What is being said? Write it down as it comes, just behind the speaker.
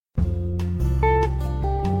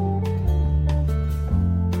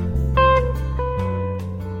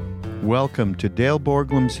Welcome to Dale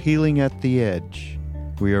Borglum's Healing at the Edge.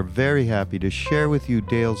 We are very happy to share with you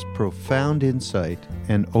Dale's profound insight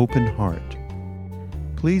and open heart.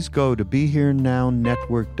 Please go to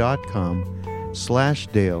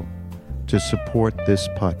BeHereNowNetwork.com/Dale to support this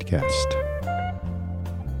podcast.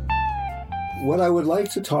 What I would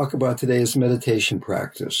like to talk about today is meditation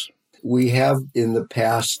practice. We have in the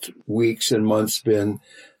past weeks and months been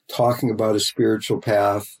talking about a spiritual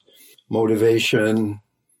path, motivation,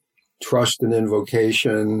 trust and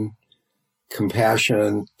invocation,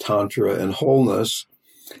 compassion, tantra, and wholeness.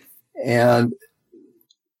 And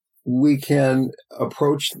we can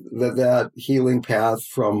approach that healing path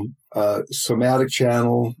from a somatic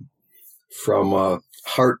channel, from a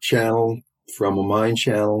heart channel, from a mind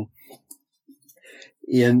channel.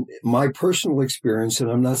 In my personal experience, and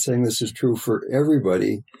I'm not saying this is true for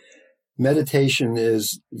everybody, meditation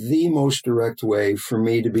is the most direct way for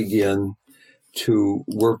me to begin to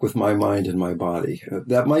work with my mind and my body.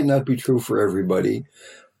 That might not be true for everybody,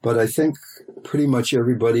 but I think pretty much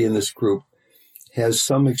everybody in this group has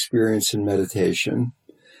some experience in meditation.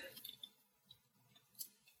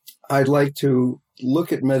 I'd like to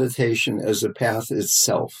look at meditation as a path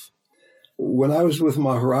itself. When I was with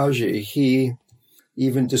Maharaji, he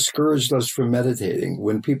even discouraged us from meditating.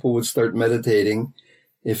 When people would start meditating,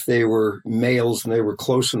 if they were males and they were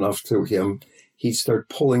close enough to him, he'd start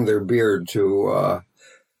pulling their beard to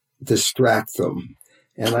distract them.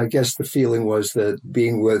 And I guess the feeling was that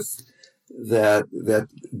being with that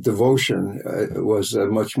devotion was a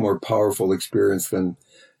much more powerful experience than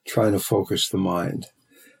trying to focus the mind.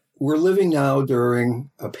 We're living now during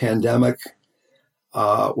a pandemic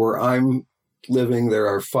where I'm living. There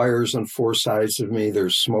are fires on four sides of me.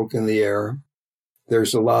 There's smoke in the air.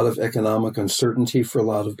 There's a lot of economic uncertainty for a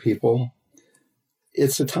lot of people.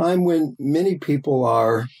 It's a time when many people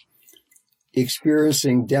are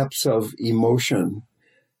experiencing depths of emotion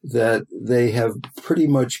that they have pretty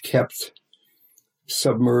much kept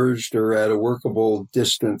submerged or at a workable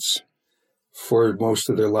distance for most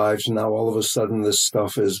of their lives. Now, all of a sudden, this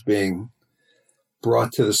stuff is being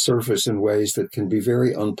brought to the surface in ways that can be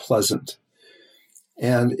very unpleasant.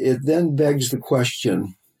 And it then begs the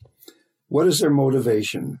question, what is their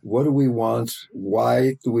motivation? What do we want?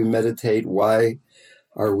 Why do we meditate? Why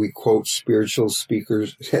are we, quote, spiritual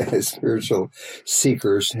seekers and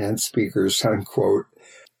speakers, unquote?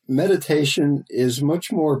 Meditation is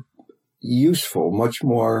much more useful, much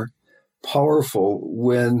more powerful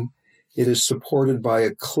when it is supported by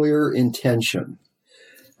a clear intention.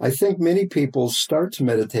 I think many people start to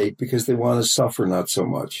meditate because they want to suffer not so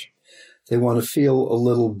much. They want to feel a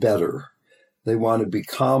little better. They want to be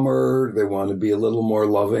calmer. They want to be a little more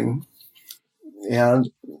loving.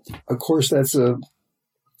 And of course, that's a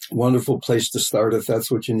wonderful place to start if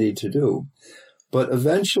that's what you need to do. But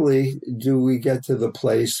eventually, do we get to the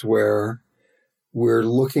place where we're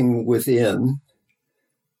looking within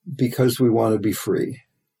because we want to be free?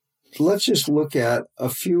 Let's just look at a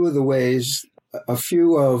few of the ways, a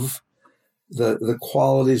few of the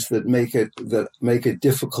qualities that make it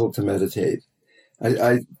difficult to meditate.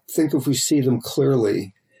 I think if we see them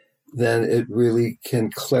clearly, then it really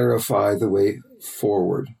can clarify the way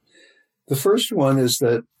forward. The first one is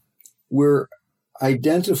that we're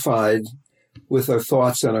identified with our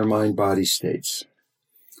thoughts and our mind-body states.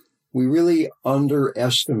 We really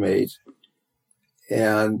underestimate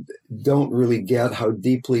and don't really get how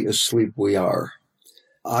deeply asleep we are.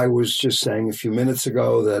 I was just saying a few minutes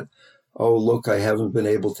ago that, oh, look, I haven't been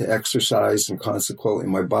able to exercise, and consequently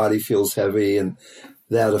my body feels heavy, and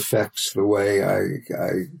that affects the way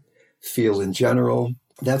I feel in general.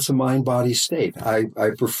 That's a mind-body state. I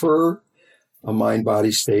prefer a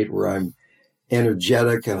mind-body state where I'm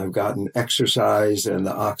energetic and I've gotten exercise and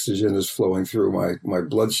the oxygen is flowing through my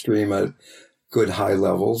bloodstream at good high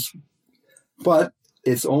levels. But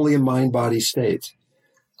it's only a mind-body state.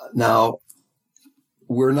 Now,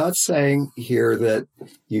 we're not saying here that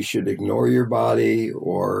you should ignore your body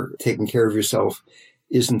or taking care of yourself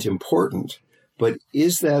isn't important, but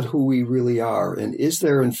is that who we really are? And is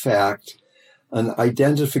there, in fact, an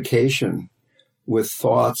identification with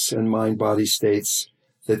thoughts and mind-body states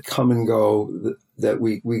that come and go, that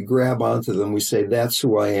we grab onto them? We say, that's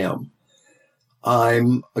who I am.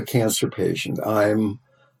 I'm a cancer patient. I'm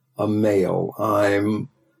a male. I'm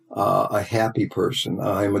a happy person.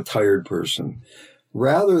 I'm a tired person.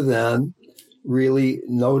 Rather than really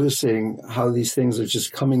noticing how these things are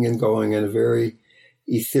just coming and going in a very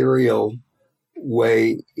ethereal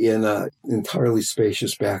way in an entirely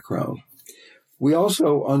spacious background. We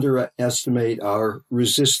also underestimate our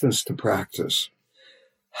resistance to practice,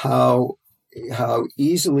 how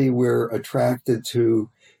easily we're attracted to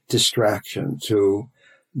distraction, to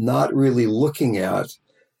not really looking at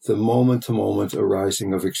the moment-to-moment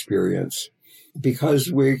arising of experience.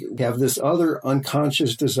 Because we have this other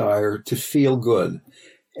unconscious desire to feel good.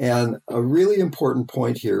 And a really important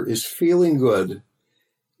point here is feeling good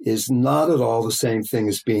is not at all the same thing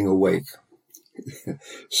as being awake.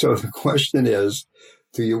 So the question is,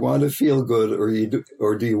 do you want to feel good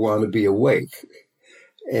or do you want to be awake?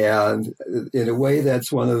 And in a way,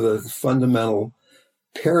 that's one of the fundamental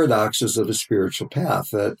paradoxes of the spiritual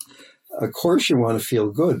path, that of course you want to feel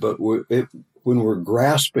good, but when we're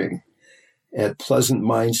grasping at pleasant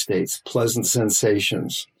mind states, pleasant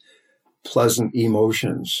sensations, pleasant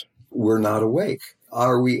emotions, we're not awake.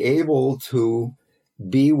 Are we able to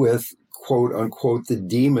be with, quote unquote, the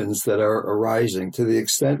demons that are arising? To the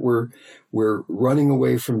extent we're running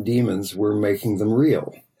away from demons, we're making them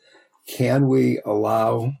real. Can we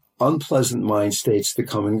allow unpleasant mind states to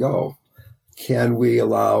come and go? Can we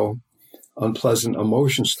allow unpleasant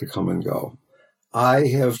emotions to come and go? I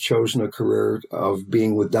have chosen a career of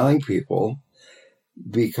being with dying people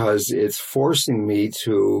because it's forcing me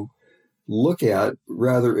to look at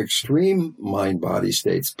rather extreme mind-body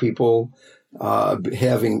states, people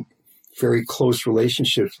having very close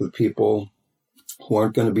relationships with people who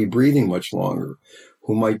aren't going to be breathing much longer,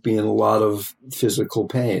 who might be in a lot of physical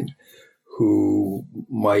pain, who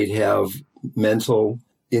might have mental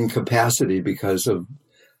incapacity because of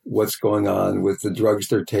what's going on with the drugs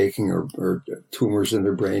they're taking or tumors in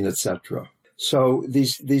their brain, etc. So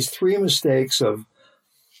these three mistakes of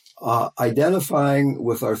identifying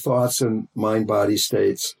with our thoughts and mind-body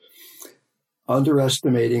states,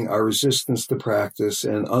 underestimating our resistance to practice,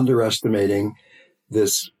 and underestimating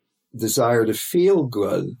this desire to feel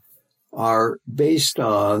good are based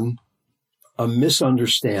on a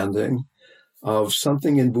misunderstanding of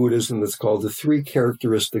something in Buddhism that's called the three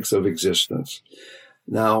characteristics of existence.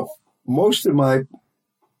 Now, most of my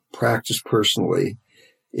practice personally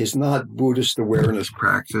is not Buddhist awareness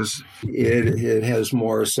practice. It has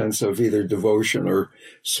more a sense of either devotion or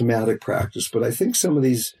somatic practice. But I think some of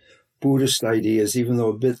these Buddhist ideas, even though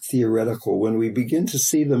a bit theoretical, when we begin to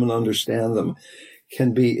see them and understand them,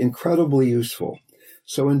 can be incredibly useful.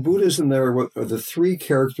 So in Buddhism, there are the three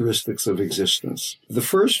characteristics of existence. The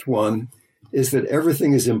first one is that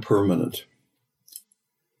everything is impermanent.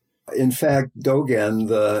 In fact, Dogen,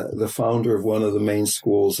 the founder of one of the main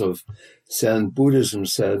schools of Zen Buddhism,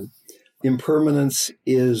 said, impermanence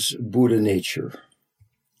is Buddha nature.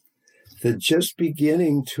 That just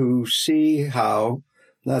beginning to see how,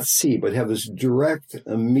 not see, but have this direct,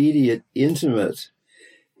 immediate, intimate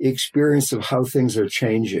experience of how things are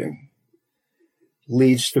changing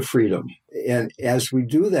leads to freedom. And as we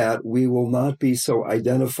do that, we will not be so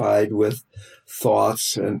identified with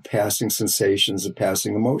thoughts and passing sensations and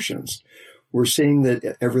passing emotions. We're seeing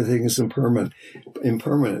that everything is impermanent.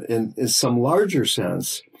 In some larger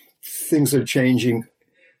sense, things are changing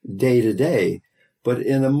day to day, but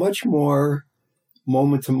in a much more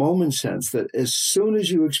moment-to-moment sense, that as soon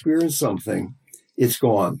as you experience something, it's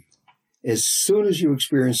gone. As soon as you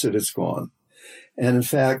experience it, it's gone. And in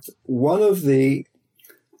fact, one of the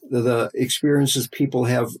experiences people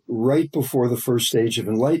have right before the first stage of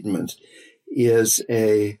enlightenment is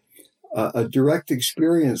a direct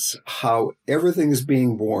experience how everything is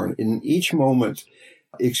being born. In each moment,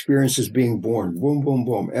 experience is being born. Boom, boom,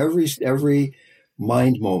 boom. Every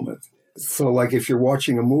mind moment. So like if you're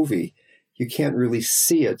watching a movie, you can't really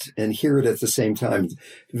see it and hear it at the same time.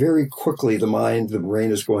 Very quickly, the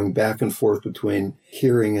brain is going back and forth between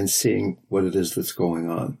hearing and seeing what it is that's going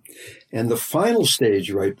on. And the final stage,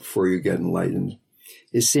 right before you get enlightened,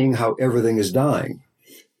 is seeing how everything is dying.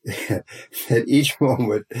 At each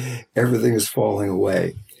moment, everything is falling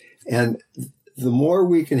away. And the more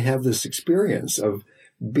we can have this experience of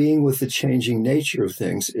being with the changing nature of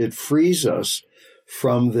things, it frees us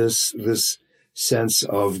from this sense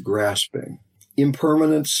of grasping.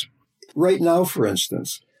 Impermanence. Right now, for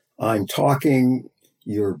instance, I'm talking,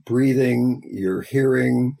 you're breathing, you're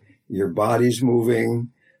hearing, your body's moving,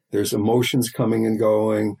 there's emotions coming and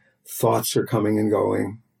going, thoughts are coming and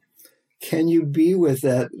going. Can you be with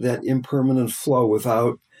that impermanent flow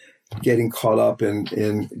without getting caught up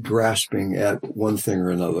in grasping at one thing or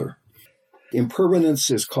another? Impermanence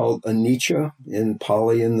is called anicca in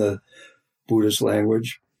Pali, in the Buddha's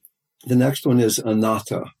language. The next one is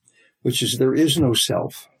anatta, which is there is no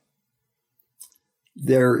self.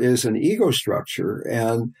 There is an ego structure,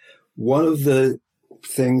 and one of the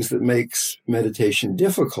things that makes meditation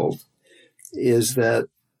difficult is that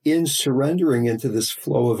in surrendering into this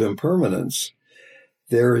flow of impermanence,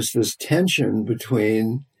 there is this tension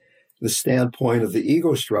between the standpoint of the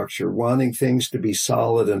ego structure, wanting things to be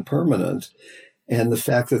solid and permanent, and the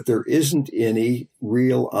fact that there isn't any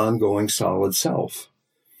real ongoing solid self.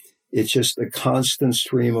 It's just a constant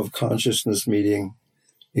stream of consciousness meeting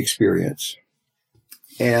experience.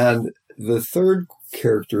 And the third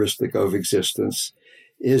characteristic of existence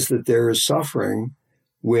is that there is suffering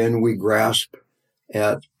when we grasp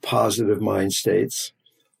at positive mind states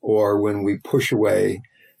or when we push away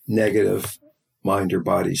negative mind or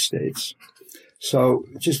body states. So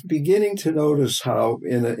just beginning to notice how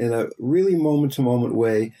in a really moment-to-moment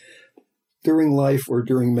way during life or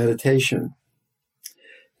during meditation,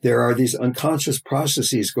 there are these unconscious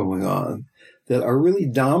processes going on that are really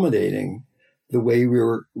dominating the way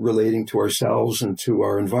we're relating to ourselves and to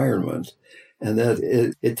our environment. And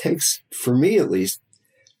that it takes, for me at least,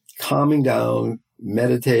 calming down,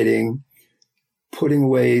 meditating, putting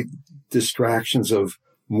away distractions of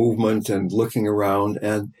movement and looking around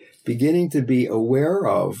and beginning to be aware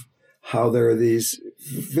of how there are these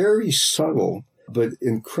very subtle but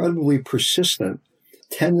incredibly persistent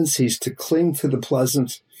tendencies to cling to the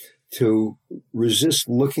pleasant, to resist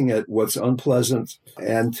looking at what's unpleasant,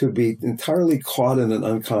 and to be entirely caught in an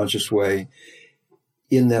unconscious way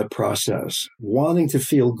in that process, wanting to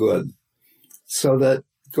feel good. So that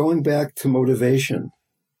going back to motivation,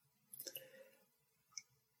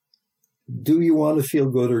 do you want to feel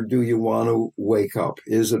good or do you want to wake up?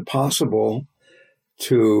 Is it possible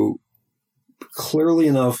to clearly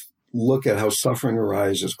enough look at how suffering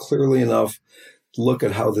arises, clearly enough look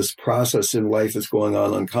at how this process in life is going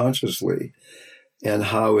on unconsciously and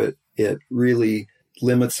how it really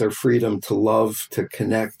limits our freedom to love, to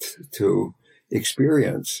connect, to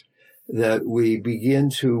experience, that we begin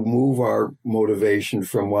to move our motivation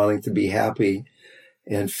from wanting to be happy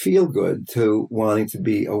and feel good to wanting to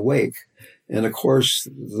be awake. And of course,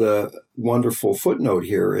 the wonderful footnote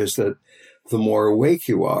here is that the more awake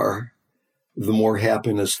you are, the more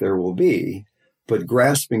happiness there will be. But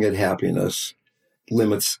grasping at happiness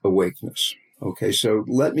limits awakeness. Okay, so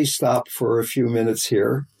let me stop for a few minutes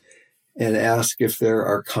here and ask if there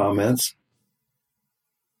are comments.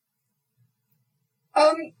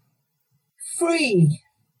 Free.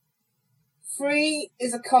 Free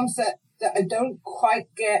is a concept that I don't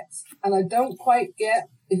quite get, and I don't quite get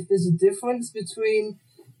if there's a difference between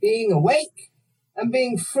being awake and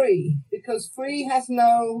being free, because free has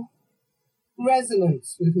no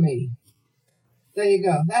resonance with me. There you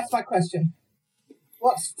go. That's my question.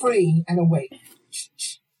 What's free and awake?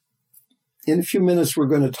 In a few minutes, we're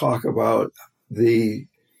going to talk about the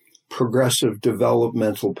progressive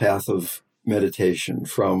developmental path of meditation,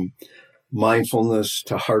 from mindfulness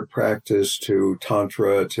to heart practice to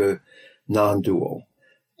tantra to non-dual,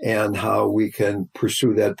 and how we can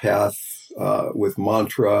pursue that path with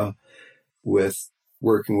mantra, with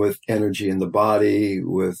working with energy in the body,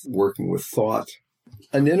 with working with thought.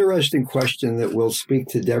 An interesting question that will speak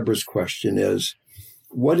to Deborah's question is,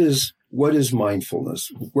 what is mindfulness?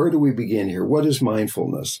 Where do we begin here? What is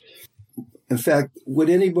mindfulness? In fact, would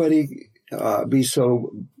anybody be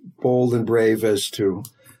so bold and brave as to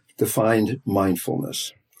define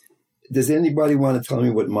mindfulness? Does anybody want to tell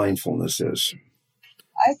me what mindfulness is?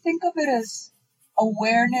 I think of it as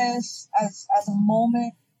awareness, as a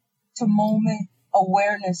moment-to-moment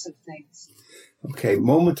awareness of things. Okay,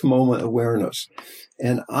 moment-to-moment awareness.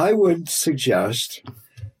 And I would suggest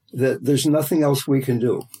that there's nothing else we can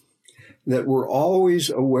do, that we're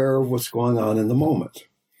always aware of what's going on in the moment.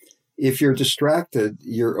 If you're distracted,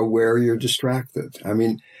 you're aware you're distracted. I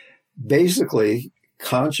mean, basically,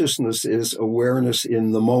 consciousness is awareness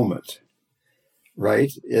in the moment,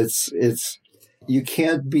 right? It's you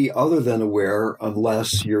can't be other than aware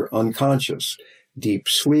unless you're unconscious. Deep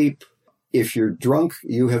sleep. If you're drunk,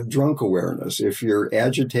 you have drunk awareness. If you're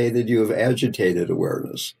agitated, you have agitated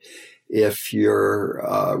awareness. If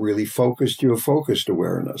you're really focused, you have focused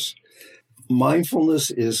awareness. Mindfulness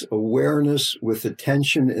is awareness with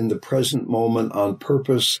attention in the present moment on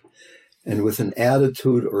purpose and with an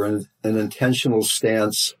attitude or an intentional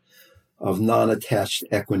stance of non-attached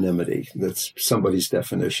equanimity. That's somebody's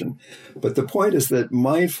definition. But the point is that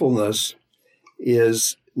mindfulness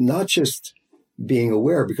is not just being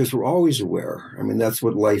aware, because we're always aware. I mean, that's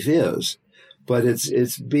what life is. But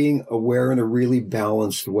it's being aware in a really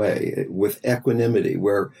balanced way with equanimity,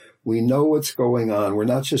 where we know what's going on. We're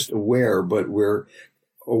not just aware, but we're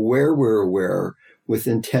aware with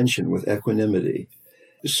intention, with equanimity.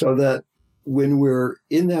 So that when we're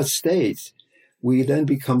in that state, we then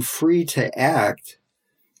become free to act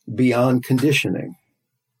beyond conditioning.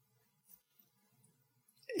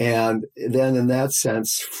 And then in that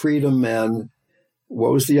sense, freedom and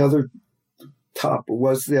what was the other top.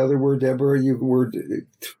 What's the other word, Deborah? You were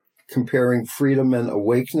comparing freedom and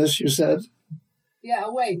awakeness, you said? Yeah,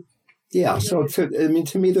 awake. Yeah, so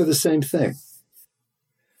to me, they're the same thing.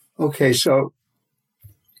 Okay, so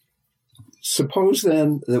suppose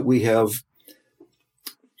then that we have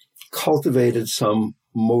cultivated some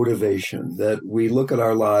motivation, that we look at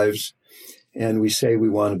our lives and we say we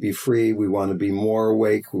want to be free, we want to be more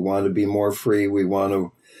awake, we want to be more free, we want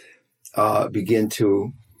to begin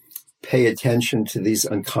to pay attention to these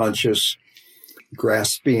unconscious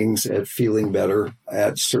graspings at feeling better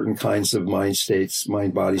at certain kinds of mind states,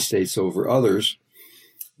 mind-body states over others.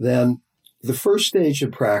 Then the first stage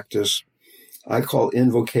of practice I call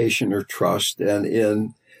invocation or trust. And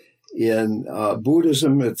in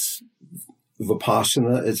Buddhism, it's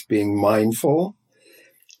vipassana, it's being mindful.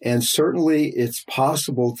 And certainly it's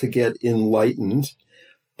possible to get enlightened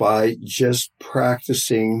by just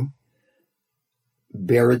practicing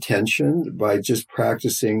bare attention, by just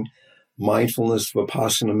practicing mindfulness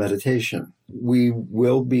vipassana meditation. We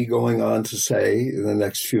will be going on to say in the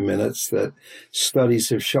next few minutes that studies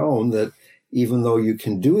have shown that even though you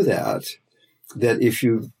can do that, that if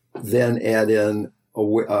you then add in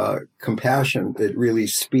compassion, it really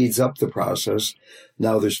speeds up the process.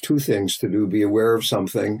 Now there's two things to do: be aware of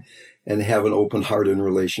something and have an open heart in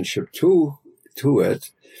relationship to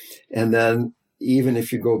it. And then even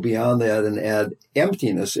if you go beyond that and add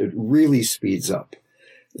emptiness, it really speeds up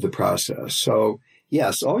the process. So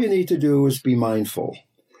yes, all you need to do is be mindful.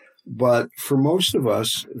 But for most of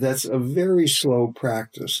us, that's a very slow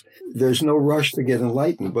practice. There's no rush to get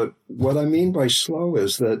enlightened. But what I mean by slow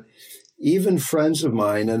is that even friends of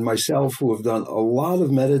mine and myself who have done a lot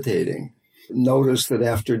of meditating notice that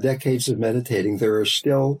after decades of meditating, there are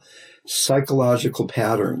still psychological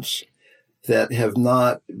patterns that have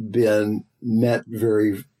not been met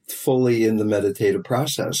very fully in the meditative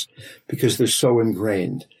process because they're so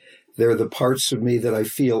ingrained. They're the parts of me that I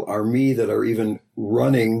feel are me that are even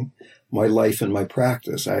running my life and my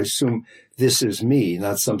practice. I assume this is me,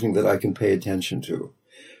 not something that I can pay attention to.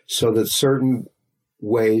 So that certain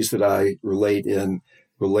ways that I relate in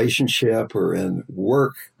relationship or in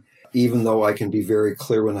work, even though I can be very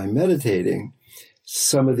clear when I'm meditating,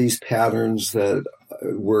 some of these patterns that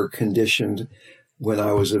were conditioned when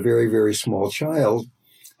I was a very, very small child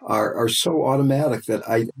are so automatic that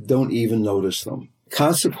I don't even notice them.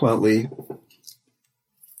 Consequently,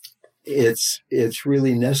 it's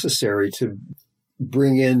really necessary to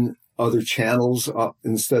bring in other channels up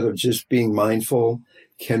instead of just being mindful.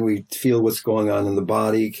 Can we feel what's going on in the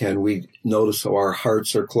body? Can we notice how our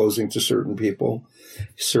hearts are closing to certain people,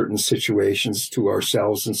 certain situations, to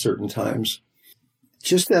ourselves in certain times?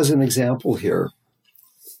 Just as an example here,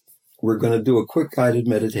 we're going to do a quick guided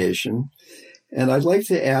meditation. And I'd like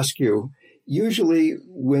to ask you, usually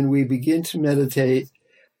when we begin to meditate,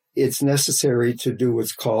 it's necessary to do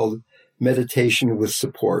what's called meditation with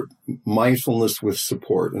support, mindfulness with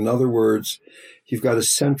support. In other words, you've got a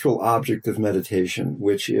central object of meditation,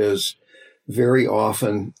 which is very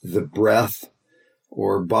often the breath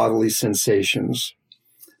or bodily sensations.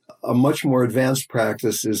 A much more advanced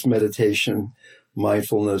practice is meditation,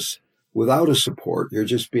 mindfulness without a support. You're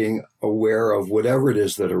just being aware of whatever it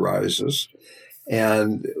is that arises.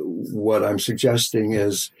 And what I'm suggesting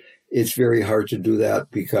is it's very hard to do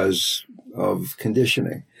that because of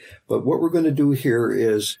conditioning. But what we're going to do here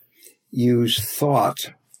is use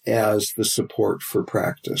thought as the support for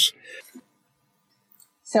practice.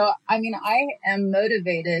 So, I am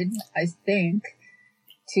motivated, I think,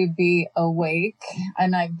 to be awake.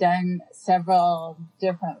 And I've done several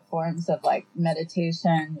different forms of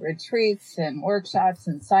meditation retreats and workshops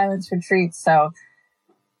and silence retreats. So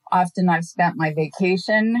often I've spent my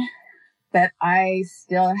vacation, but I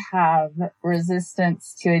still have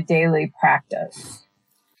resistance to a daily practice.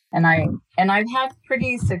 And I've had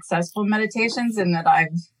pretty successful meditations in that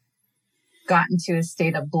I've gotten to a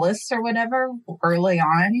state of bliss or whatever early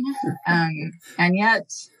on. And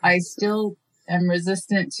yet I still am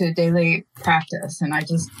resistant to daily practice. And I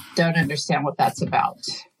just don't understand what that's about.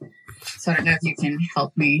 So I don't know if you can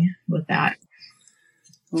help me with that.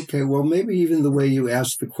 Okay, well, maybe even the way you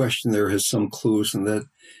asked the question there has some clues in that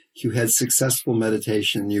you had successful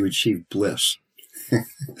meditation and you achieved bliss.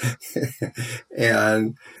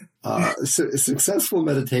 And successful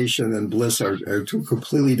meditation and bliss are two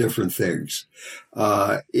completely different things.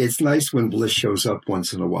 It's nice when bliss shows up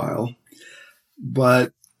once in a while,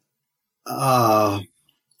 but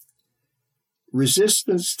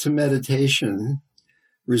resistance to meditation,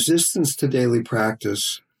 resistance to daily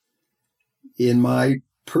practice, in my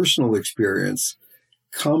personal experience,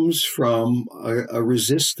 comes from a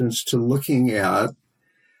resistance to looking at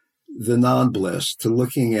the non-bliss, to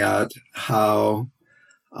looking at how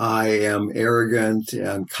I am arrogant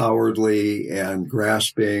and cowardly and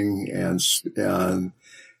grasping and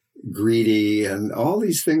greedy, and all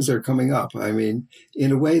these things are coming up. I mean,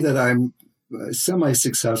 in a way that I'm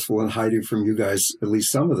semi-successful in hiding from you guys at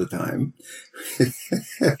least some of the time.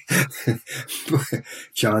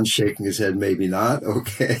 John's shaking his head, maybe not.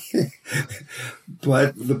 Okay.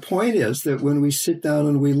 But the point is that when we sit down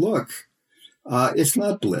and we look, it's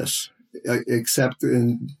not bliss, except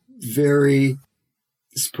in very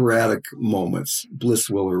sporadic moments, bliss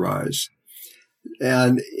will arise.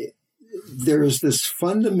 And there is this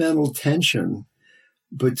fundamental tension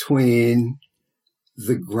between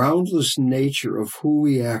the groundless nature of who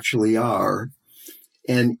we actually are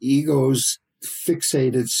and ego's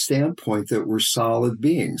fixated standpoint that we're solid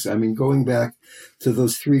beings. I mean, going back to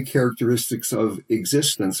those three characteristics of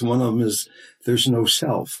existence, one of them is there's no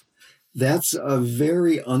self. That's a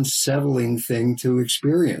very unsettling thing to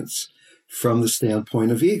experience from the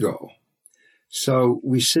standpoint of ego. So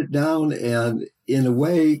we sit down and, in a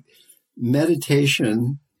way,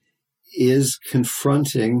 meditation is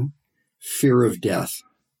confronting fear of death.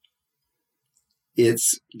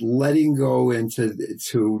 It's letting go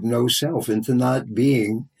into no self, into not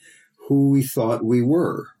being who we thought we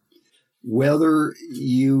were. Whether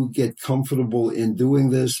you get comfortable in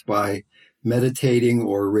doing this by meditating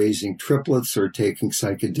or raising triplets or taking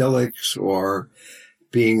psychedelics or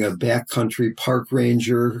being a backcountry park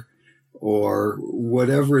ranger or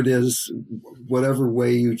whatever it is, whatever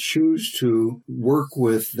way you choose to work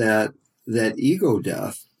with that ego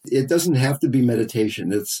death, it doesn't have to be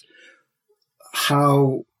meditation. It's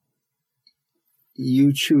how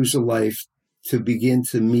you choose a life to begin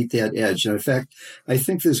to meet that edge. And in fact, I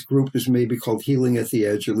think this group is maybe called Healing at the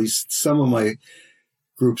Edge. At least some of my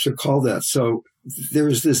groups are called that. So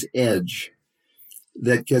there's this edge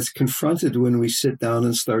that gets confronted when we sit down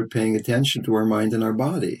and start paying attention to our mind and our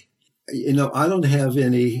body. You know, I don't have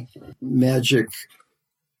any magic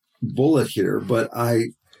bullet here, but I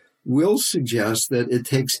will suggest that it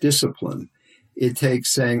takes discipline. It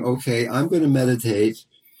takes saying, okay, I'm going to meditate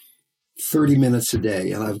 30 minutes a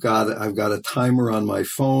day, and I've got a timer on my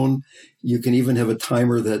phone. You can even have a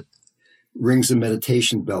timer that rings a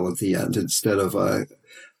meditation bell at the end instead of a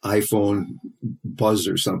iPhone buzz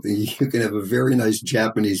or something. You can have a very nice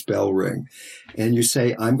Japanese bell ring, and you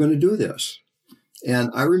say, I'm going to do this.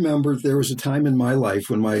 And I remember there was a time in my life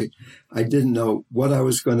when I didn't know what I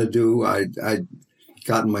was going to do. I'd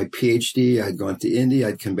gotten my PhD. I'd gone to India.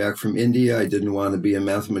 I'd come back from India. I didn't want to be a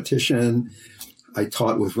mathematician. I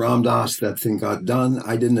taught with Ram Dass. That thing got done.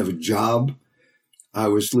 I didn't have a job. I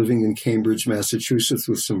was living in Cambridge, Massachusetts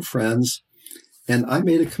with some friends. And I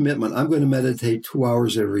made a commitment. I'm going to meditate 2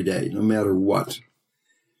 hours every day, no matter what.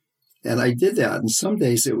 And I did that. And some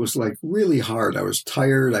days it was like really hard. I was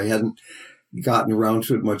tired. I hadn't gotten around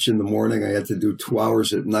to it much in the morning. I had to do 2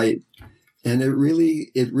 hours at night. And it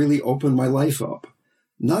really opened my life up.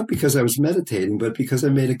 Not because I was meditating, but because I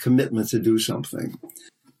made a commitment to do something.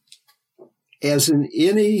 As in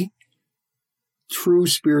any true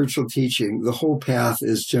spiritual teaching, the whole path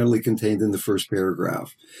is generally contained in the first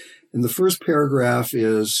paragraph. And the first paragraph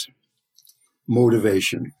is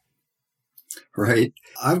motivation, right?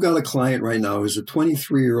 I've got a client right now who's a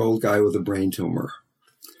 23-year-old guy with a brain tumor.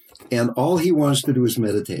 And all he wants to do is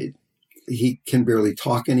meditate. He can barely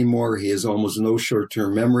talk anymore. He has almost no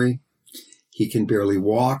short-term memory. He can barely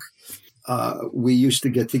walk. We used to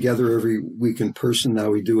get together every week in person.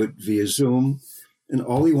 Now we do it via Zoom. And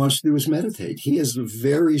all he wants to do is meditate. He has a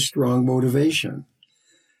very strong motivation.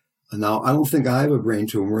 Now, I don't think I have a brain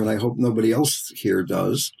tumor, and I hope nobody else here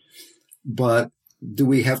does. But do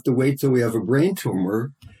we have to wait till we have a brain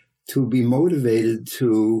tumor to be motivated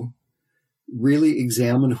to really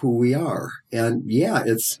examine who we are? And yeah,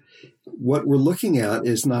 it's what we're looking at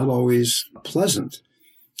is not always pleasant.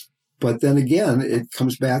 But then again, it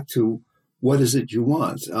comes back to what is it you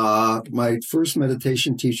want? My first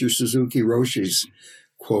meditation teacher, Suzuki Roshi's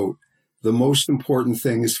quote, "The most important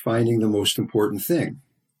thing is finding the most important thing."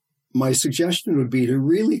 My suggestion would be to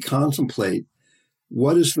really contemplate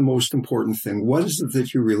what is the most important thing? What is it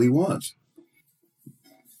that you really want?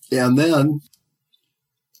 And then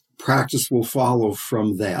practice will follow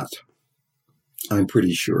from that, I'm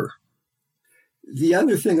pretty sure. The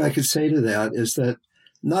other thing I could say to that is that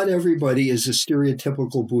not everybody is a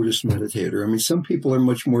stereotypical Buddhist meditator. I mean, some people are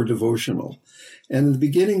much more devotional. And in the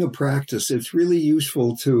beginning of practice, it's really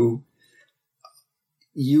useful to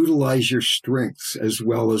utilize your strengths as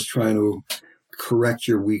well as trying to correct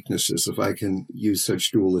your weaknesses, if I can use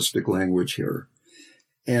such dualistic language here.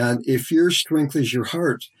 And if your strength is your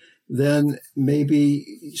heart, then maybe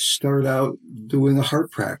start out doing a heart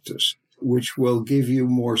practice, which will give you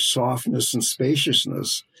more softness and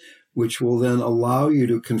spaciousness, which will then allow you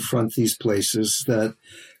to confront these places that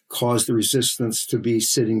cause the resistance to be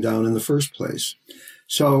sitting down in the first place.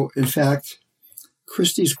 So, in fact,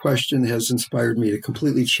 Christy's question has inspired me to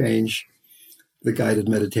completely change the guided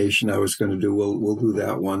meditation I was going to do. We'll do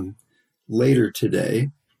that one later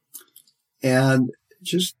today. And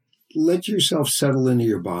just let yourself settle into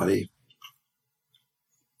your body.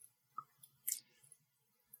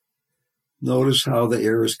 Notice how the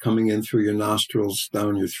air is coming in through your nostrils,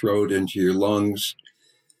 down your throat, into your lungs.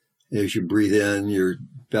 As you breathe in, your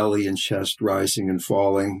belly and chest rising and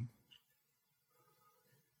falling.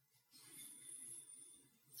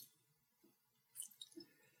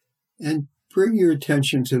 And bring your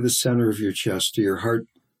attention to the center of your chest, to your heart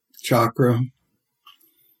chakra.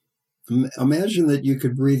 Imagine that you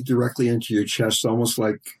could breathe directly into your chest, almost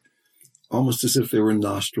as if there were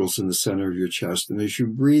nostrils in the center of your chest. And as you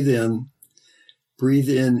breathe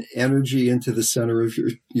in energy into the center of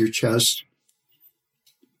your chest.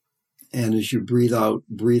 And as you breathe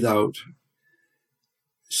out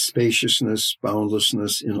spaciousness,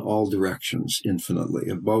 boundlessness in all directions, infinitely,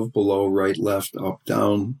 above, below, right, left, up,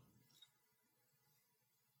 down.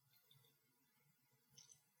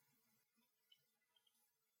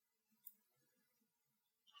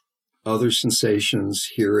 Other sensations,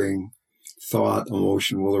 hearing, thought,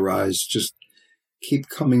 emotion will arise. Just keep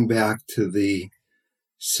coming back to the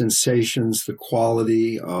sensations, the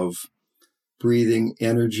quality of breathing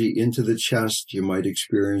energy into the chest. You might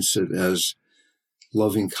experience it as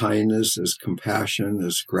loving kindness, as compassion,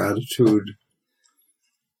 as gratitude.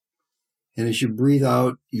 And as you breathe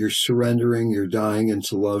out, you're surrendering, you're dying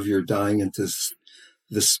into love, you're dying into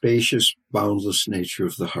the spacious, boundless nature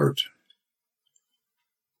of the heart.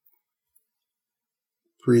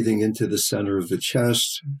 Breathing into the center of the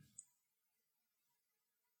chest,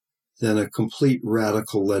 then a complete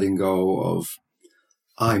radical letting go of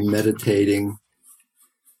I'm meditating.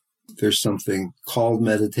 There's something called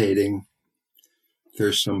meditating.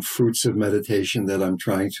 There's some fruits of meditation that I'm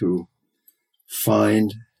trying to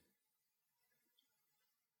find.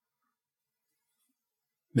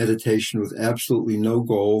 Meditation with absolutely no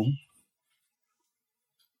goal.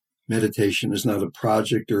 Meditation is not a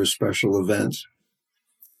project or a special event.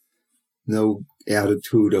 No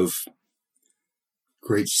attitude of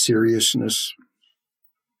great seriousness.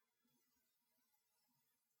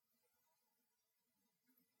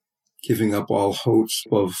 Giving up all hopes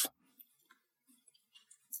of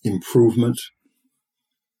improvement.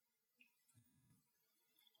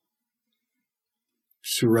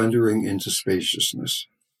 Surrendering into spaciousness.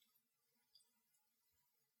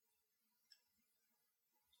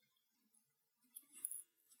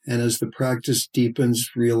 And as the practice deepens,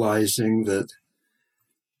 realizing that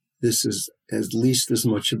this is at least as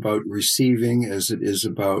much about receiving as it is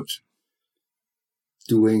about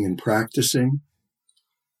doing and practicing.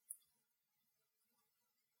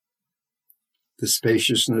 The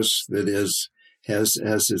spaciousness that has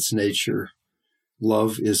as its nature,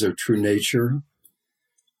 love is our true nature.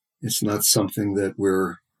 It's not something that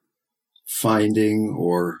we're finding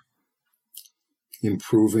or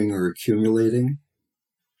improving or accumulating.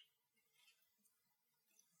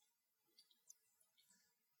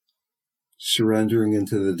 Surrendering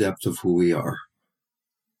into the depth of who we are.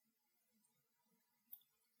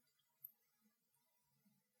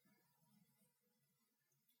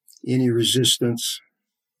 Any resistance,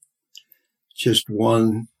 just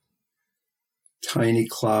one tiny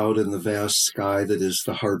cloud in the vast sky that is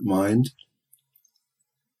the heart mind.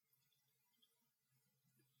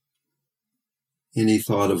 Any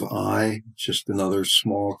thought of I, just another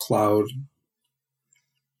small cloud.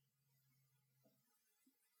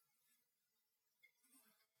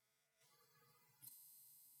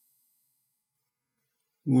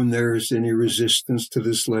 When there is any resistance to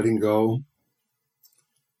this letting go,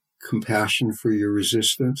 compassion for your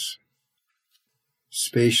resistance,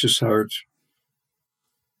 spacious heart,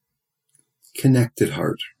 connected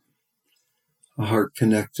heart, a heart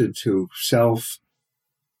connected to self,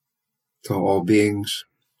 to all beings,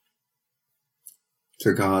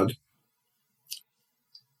 to God,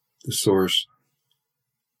 the source.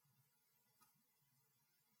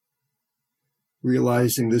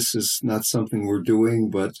 Realizing this is not something we're doing,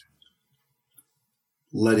 but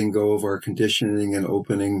letting go of our conditioning and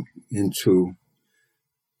opening into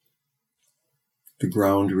the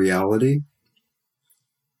ground reality.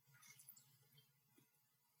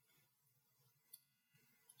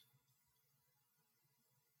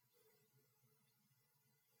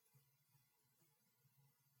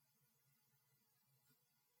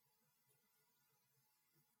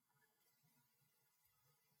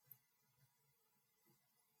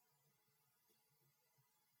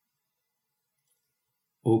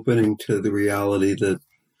 opening to the reality that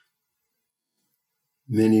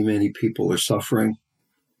many, many people are suffering.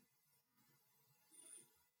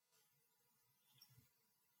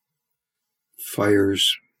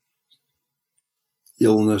 Fires,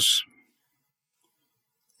 illness,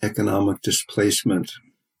 economic displacement.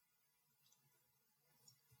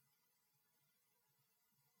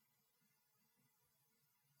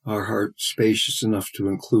 Our heart spacious enough to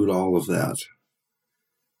include all of that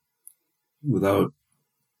without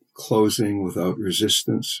closing, without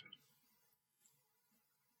resistance.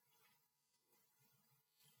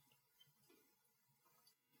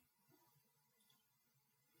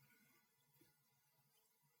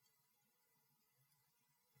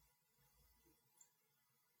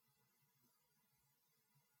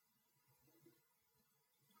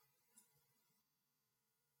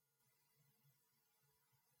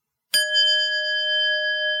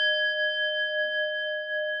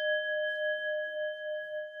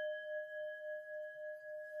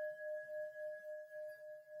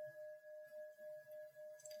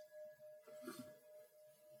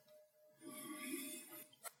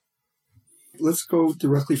 Let's go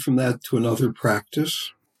directly from that to another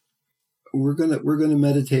practice. We're gonna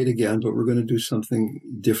meditate again, but we're gonna do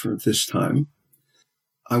something different this time.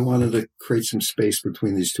 I wanted to create some space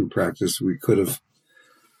between these two practices. We could have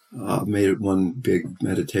made it one big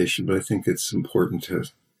meditation, but I think it's important to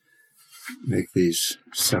make these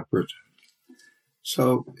separate.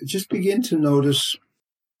 So just begin to notice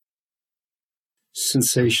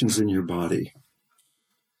sensations in your body.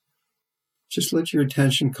 Just let your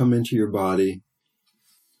attention come into your body.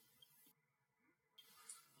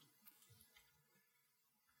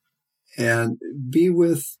 And be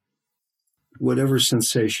with whatever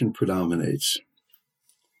sensation predominates.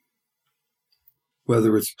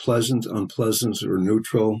 Whether it's pleasant, unpleasant, or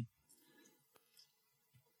neutral.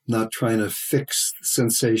 Not trying to fix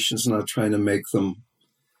sensations, not trying to make them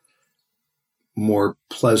more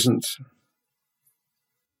pleasant.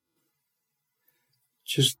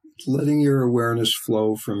 Just letting your awareness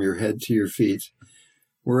flow from your head to your feet,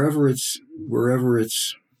 wherever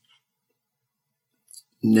it's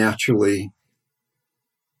naturally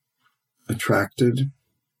attracted.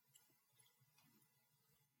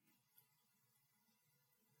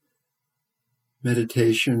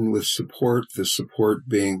 Meditation with support, the support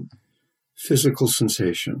being physical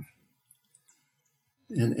sensation.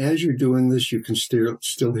 And as you're doing this, you can still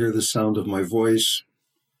hear the sound of my voice.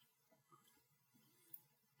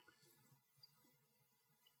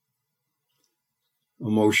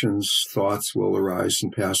 Emotions, thoughts will arise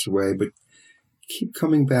and pass away, but keep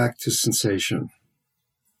coming back to sensation.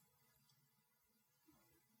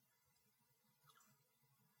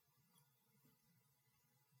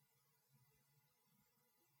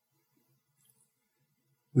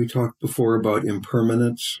 We talked before about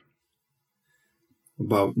impermanence,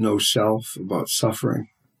 about no self, about suffering.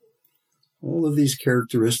 All of these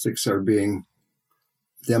characteristics are being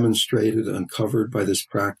demonstrated, uncovered by this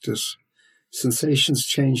practice. Sensations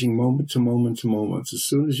changing moment to moment to moment. As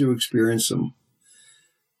soon as you experience them,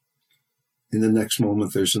 in the next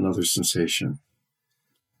moment there's another sensation.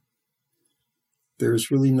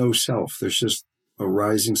 There's really no self. There's just a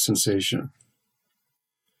rising sensation.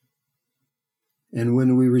 And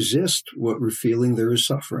when we resist what we're feeling, there is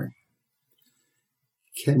suffering.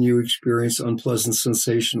 Can you experience unpleasant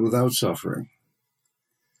sensation without suffering?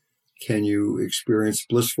 Can you experience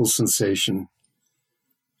blissful sensation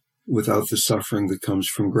without the suffering that comes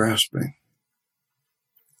from grasping?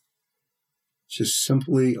 Just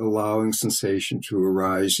simply allowing sensation to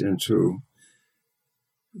arise into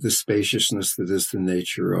the spaciousness that is the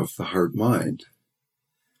nature of the heart-mind.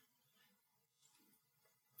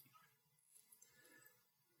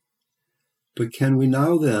 But can we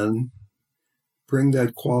now then bring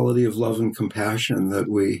that quality of love and compassion that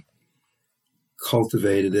we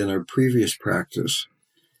cultivated in our previous practice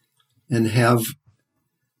and have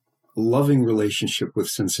a loving relationship with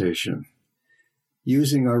sensation,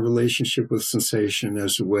 using our relationship with sensation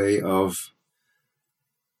as a way of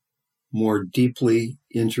more deeply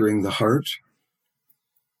entering the heart,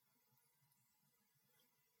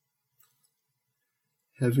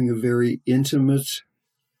 having a very intimate,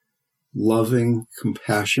 loving,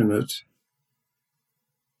 compassionate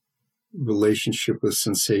relationship with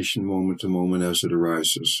sensation moment to moment as it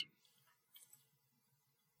arises.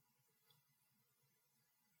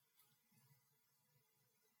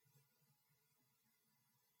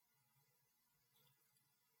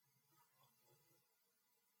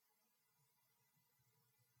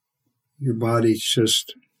 Your body's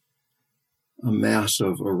just a mass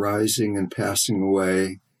of arising and passing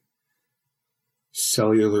away,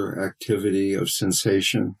 cellular activity of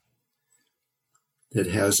sensation that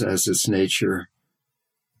has as its nature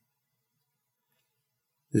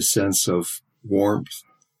the sense of warmth,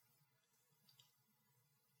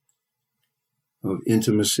 of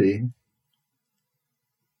intimacy,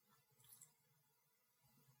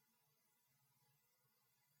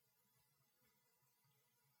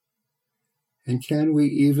 and can we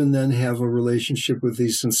even then have a relationship with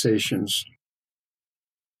these sensations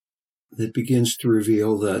that begins to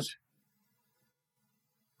reveal that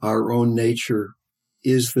our own nature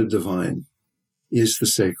is the divine, is the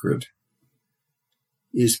sacred,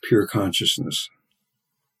 is pure consciousness.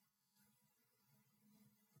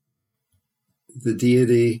 The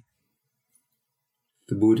deity,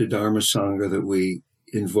 the Buddha, Dharma, Sangha that we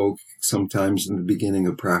invoke sometimes in the beginning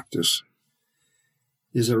of practice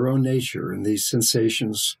is our own nature, and these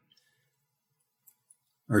sensations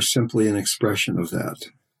are simply an expression of that.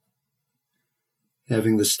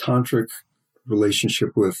 Having this tantric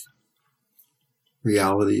relationship with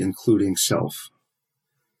reality, including self.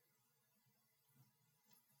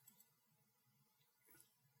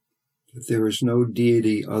 That there is no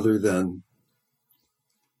deity other than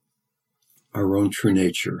our own true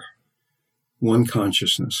nature, one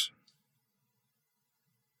consciousness,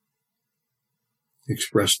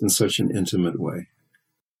 expressed in such an intimate way.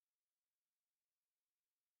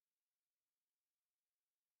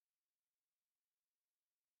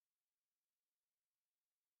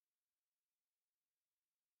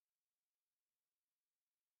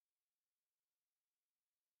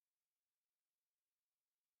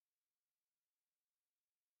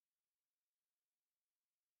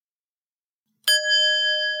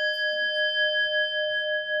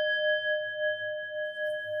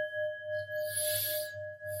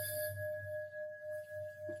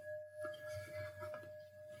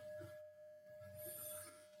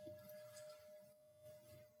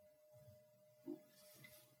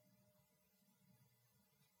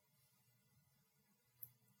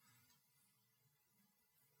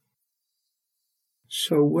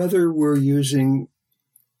 So whether we're using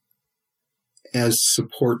as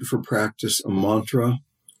support for practice a mantra,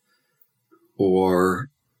 or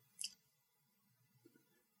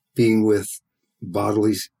being with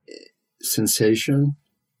bodily sensation,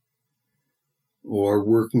 or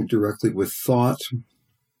working directly with thought,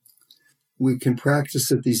 we can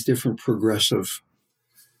practice at these different progressive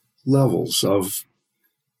levels of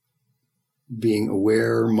being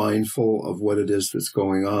aware, mindful of what it is that's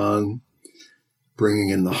going on, bringing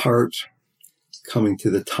in the heart, coming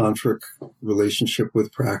to the tantric relationship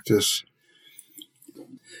with practice,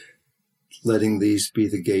 letting these be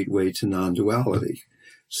the gateway to non-duality.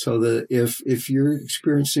 So that if you're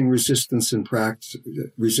experiencing resistance to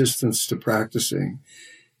practicing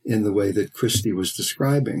in the way that Christy was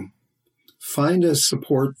describing, find a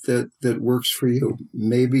support that works for you.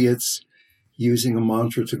 Maybe it's using a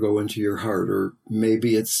mantra to go into your heart, or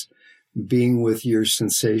maybe it's being with your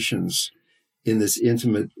sensations in this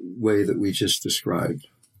intimate way that we just described.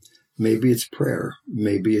 Maybe it's prayer.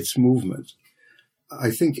 Maybe it's movement.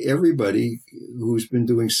 I think everybody who's been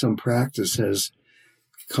doing some practice has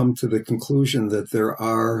come to the conclusion that there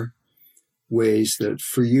are ways that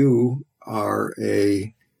for you are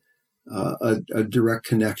a direct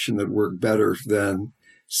connection that work better than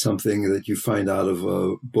something that you find out of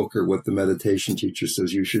a book or what the meditation teacher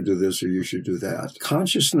says, you should do this or you should do that.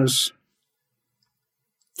 Consciousness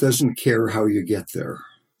doesn't care how you get there.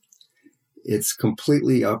 It's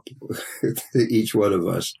completely up to each one of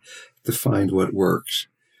us to find what works.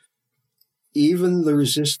 Even the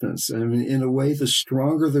resistance, I mean, in a way, the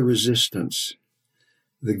stronger the resistance,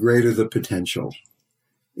 the greater the potential,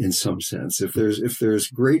 in some sense. If there's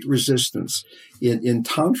great resistance in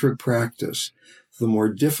tantric practice, the more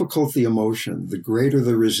difficult the emotion, the greater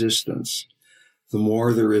the resistance, the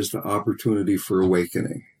more there is the opportunity for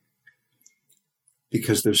awakening.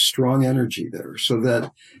 Because there's strong energy there. So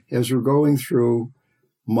that as we're going through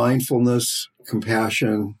mindfulness,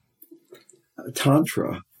 compassion,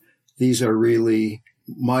 tantra, these are really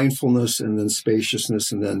mindfulness and then spaciousness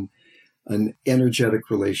and then an energetic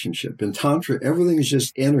relationship. In tantra, everything is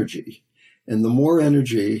just energy. And the more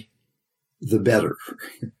energy, the better,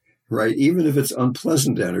 right? Even if it's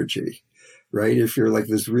unpleasant energy, right? If you're like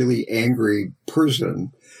this really angry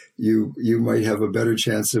person, you might have a better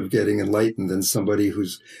chance of getting enlightened than somebody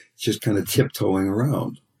who's just kind of tiptoeing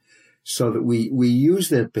around. So that we use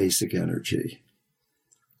that basic energy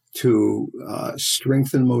to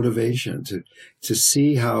strengthen motivation, to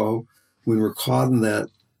see how when we're caught in that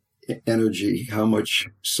energy, how much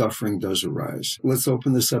suffering does arise. Let's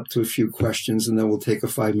open this up to a few questions, and then we'll take a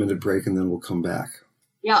 5-minute break, and then we'll come back.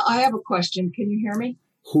 Yeah, I have a question. Can you hear me?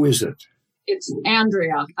 Who is it? It's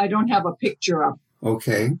Andrea. I don't have a picture up.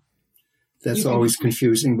 Okay. That's always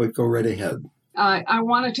confusing, but go right ahead. I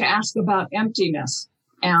wanted to ask about emptiness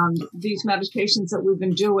and these meditations that we've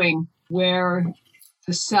been doing where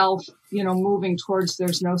the self, moving towards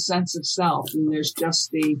there's no sense of self and there's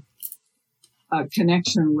just the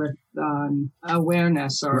connection with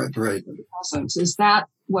awareness or right. presence. Is that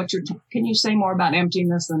what can you say more about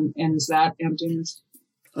emptiness and is that emptiness?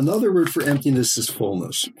 Another word for emptiness is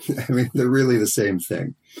fullness. I mean, they're really the same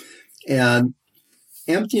thing. And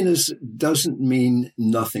emptiness doesn't mean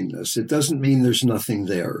nothingness. It doesn't mean there's nothing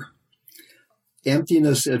there.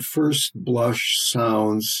 Emptiness at first blush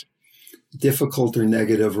sounds difficult or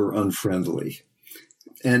negative or unfriendly.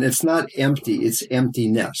 And it's not empty, it's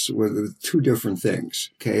emptiness, where they're two different things.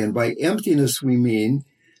 Okay. And by emptiness, we mean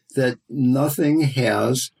that nothing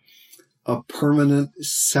has a permanent,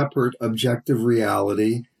 separate, objective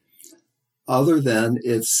reality other than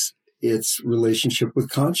its relationship with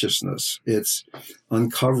consciousness. It's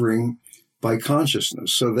uncovering by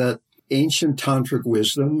consciousness. So that ancient tantric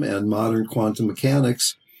wisdom and modern quantum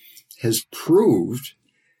mechanics has proved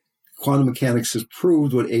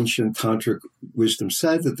what ancient tantric wisdom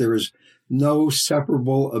said, that there is no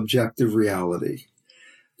separable objective reality.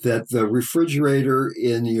 That the refrigerator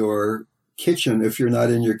in your kitchen, if you're not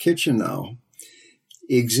in your kitchen now,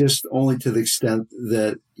 exists only to the extent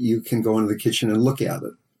that you can go into the kitchen and look at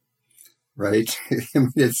it. Right? I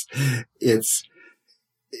mean,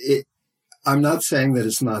 I'm not saying that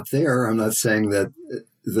it's not there. I'm not saying that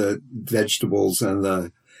the vegetables and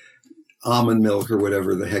the almond milk or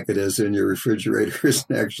whatever the heck it is in your refrigerator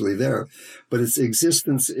isn't actually there. But its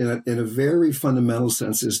existence in a very fundamental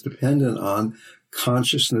sense is dependent on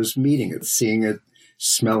consciousness meeting it, seeing it,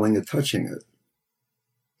 smelling it, touching it.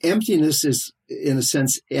 Emptiness is, in a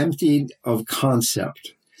sense, empty of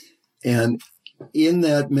concept. And in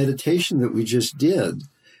that meditation that we just did,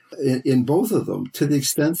 in both of them, to the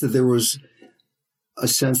extent that there was a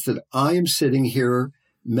sense that I am sitting here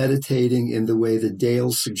meditating in the way that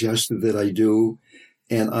Dale suggested that I do,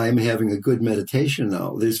 and I'm having a good meditation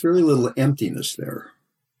now, there's very little emptiness there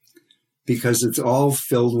because it's all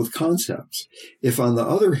filled with concepts. If, on the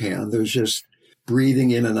other hand, there's just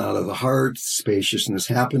breathing in and out of the heart, spaciousness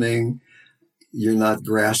happening, you're not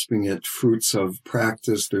grasping at fruits of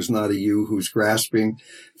practice. There's not a you who's grasping.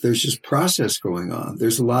 There's just process going on.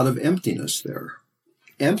 There's a lot of emptiness there.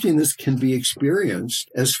 Emptiness can be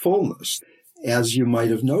experienced as fullness. As you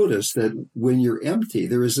might have noticed, that when you're empty,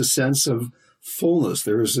 there is a sense of fullness.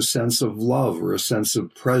 There is a sense of love or a sense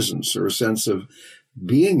of presence or a sense of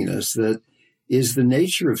beingness that is the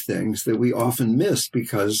nature of things that we often miss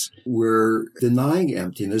because we're denying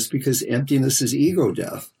emptiness, because emptiness is ego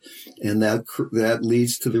death. And that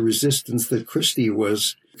leads to the resistance that Christy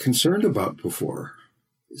was concerned about before.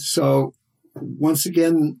 So once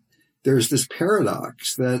again, there's this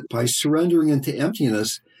paradox that by surrendering into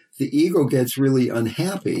emptiness, the ego gets really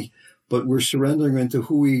unhappy, but we're surrendering into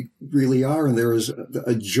who we really are. And there is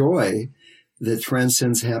a joy that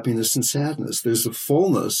transcends happiness and sadness. There's a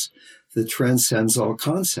fullness that transcends all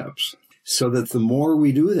concepts. So that the more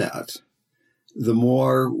we do that, the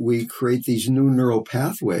more we create these new neural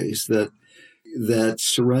pathways that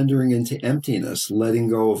surrendering into emptiness, letting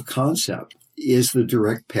go of concept, is the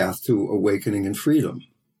direct path to awakening and freedom.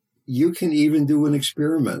 You can even do an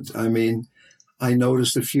experiment. I mean, I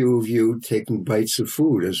noticed a few of you taking bites of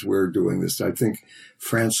food as we're doing this. I think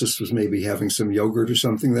Francis was maybe having some yogurt or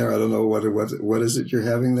something there. I don't know what is it you're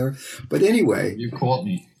having there. But anyway. You caught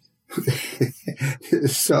me.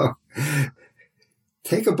 So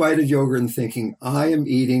take a bite of yogurt and thinking, I am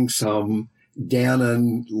eating some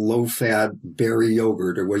Dannon low-fat berry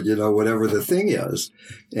yogurt or whatever the thing is.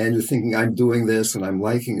 And you're thinking, I'm doing this and I'm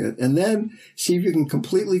liking it. And then see if you can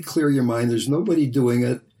completely clear your mind. There's nobody doing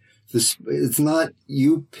it. It's not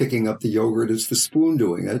you picking up the yogurt. It's the spoon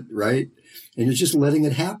doing it, right? And you're just letting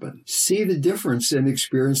it happen. See the difference in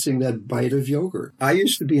experiencing that bite of yogurt. I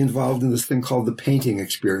used to be involved in this thing called the painting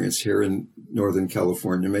experience here in Northern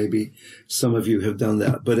California. Maybe some of you have done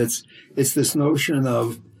that. But it's this notion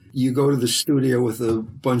of you go to the studio with a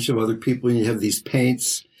bunch of other people and you have these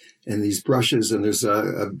paints and these brushes and there's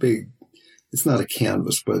a big, it's not a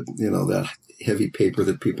canvas, but that heavy paper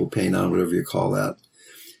that people paint on, whatever you call that.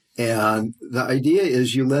 And the idea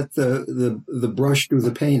is you let the brush do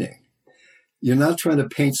the painting. You're not trying to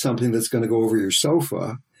paint something that's going to go over your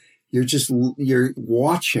sofa. You're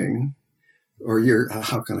watching, or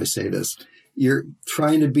how can I say this? You're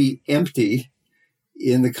trying to be empty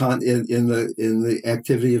in the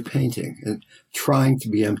activity of painting and trying to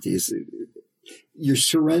be empty. You're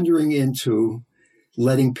surrendering into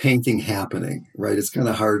letting painting happening, right? It's kind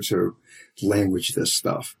of hard to language this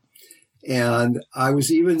stuff. And I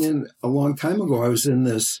was even a long time ago, I was in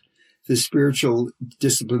this spiritual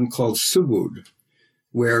discipline called subud,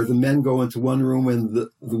 where the men go into one room and the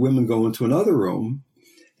women go into another room.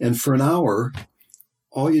 And for an hour,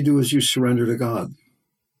 all you do is you surrender to God.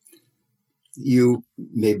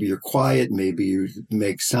 Maybe you're quiet, maybe you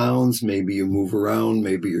make sounds, maybe you move around,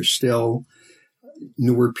 maybe you're still.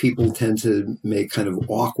 Newer people tend to make kind of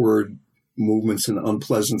awkward movements and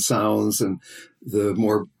unpleasant sounds, and the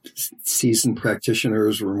more seasoned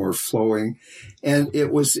practitioners were more flowing. And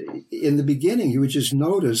it was, in the beginning, you would just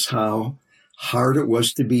notice how hard it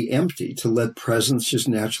was to be empty, to let presence just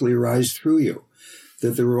naturally arise through you.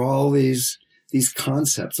 That there were all these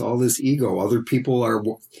concepts, all this ego. Other people are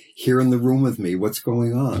here in the room with me. What's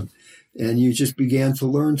going on? And you just began to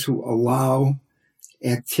learn to allow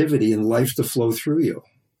activity and life to flow through you.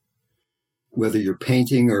 Whether you're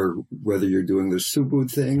painting or whether you're doing the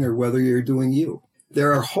subud thing or whether you're doing you.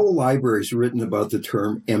 There are whole libraries written about the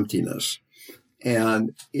term emptiness.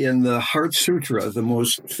 And in the Heart Sutra, the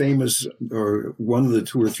most famous, or one of the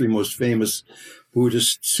 2 or 3 most famous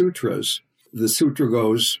Buddhist sutras, the sutra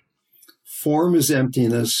goes, form is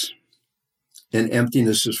emptiness and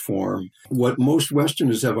emptiness is form. What most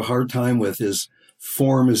Westerners have a hard time with is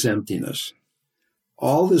form is emptiness.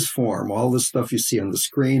 All this form, all this stuff you see on the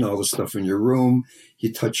screen, all the stuff in your room,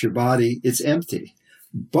 you touch your body, it's empty.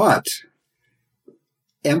 But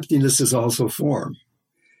emptiness is also form.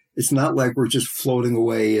 It's not like we're just floating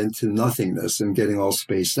away into nothingness and getting all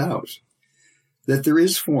spaced out. That there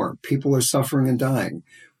is form. People are suffering and dying.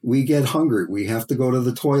 We get hungry. We have to go to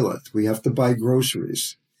the toilet. We have to buy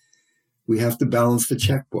groceries. We have to balance the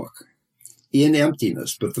checkbook in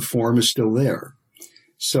emptiness, but the form is still there.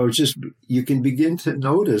 So you can begin to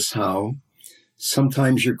notice how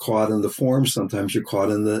sometimes you're caught in the form, sometimes you're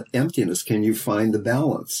caught in the emptiness. Can you find the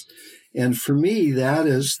balance? And for me, that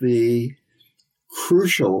is the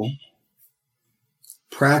crucial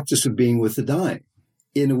practice of being with the dying.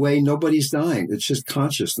 In a way, nobody's dying. It's just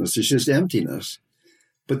consciousness. It's just emptiness.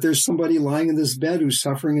 But there's somebody lying in this bed who's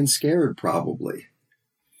suffering and scared, probably.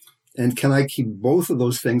 And can I keep both of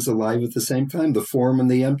those things alive at the same time, the form and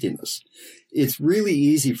the emptiness? It's really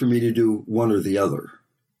easy for me to do one or the other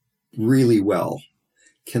really well.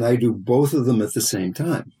 Can I do both of them at the same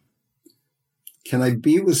time? Can I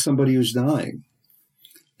be with somebody who's dying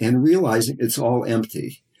and realizing it's all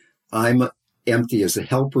empty? I'm empty as a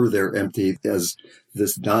helper. They're empty as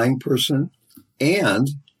this dying person. And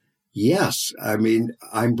yes, I mean,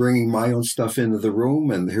 I'm bringing my own stuff into the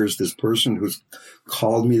room, and here's this person who's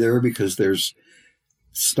called me there because there's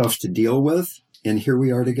stuff to deal with, and here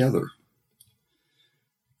we are together.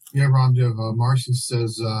 Yeah, Ramdev, Marcy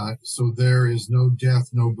says, so there is no death,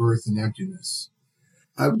 no birth, and emptiness.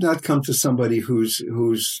 I would not come to somebody whose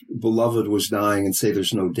beloved was dying and say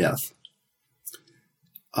there's no death.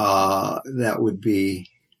 That would be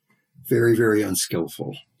very, very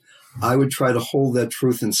unskillful. I would try to hold that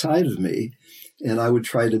truth inside of me, and I would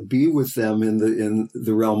try to be with them in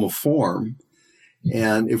the realm of form.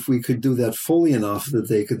 And if we could do that fully enough that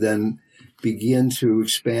they could then begin to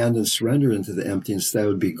expand and surrender into the emptiness, that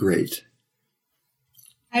would be great.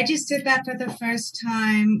 I just did that for the first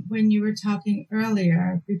time when you were talking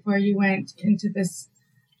earlier, before you went into this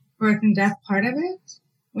birth and death part of it,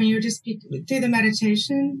 when you were just through the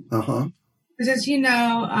meditation. Uh-huh. Because as you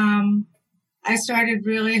know, I started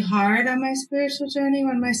really hard on my spiritual journey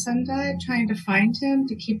when my son died, trying to find him,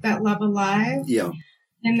 to keep that love alive. Yeah.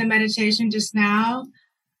 In the meditation just now,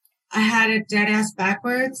 I had it dead ass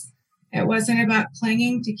backwards. It wasn't about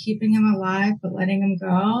clinging to keeping him alive, but letting him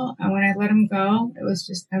go. And when I let him go, it was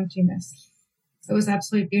just emptiness. It was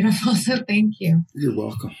absolutely beautiful. So thank you. You're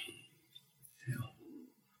welcome. Yeah.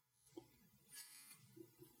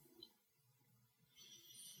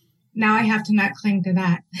 Now I have to not cling to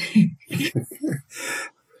that.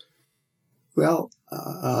 Well,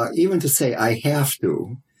 even to say I have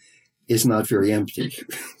to is not very empty.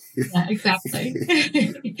 Yeah, exactly.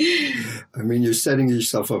 I mean, you're setting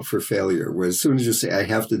yourself up for failure, where as soon as you say, I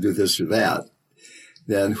have to do this or that,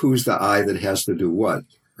 then who's the I that has to do what,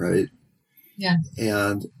 right? Yeah.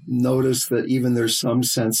 And notice that even there's some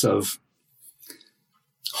sense of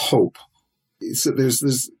hope. So there's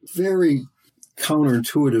this very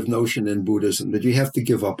counterintuitive notion in Buddhism that you have to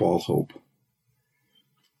give up all hope.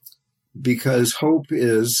 Because hope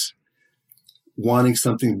is wanting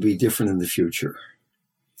something to be different in the future.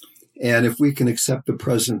 And if we can accept the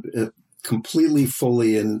present completely,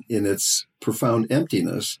 fully in its profound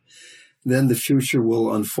emptiness, then the future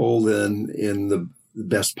will unfold in the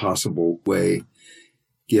best possible way,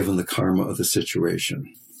 given the karma of the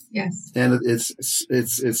situation. Yes. And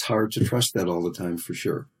it's hard to trust that all the time, for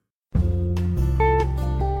sure.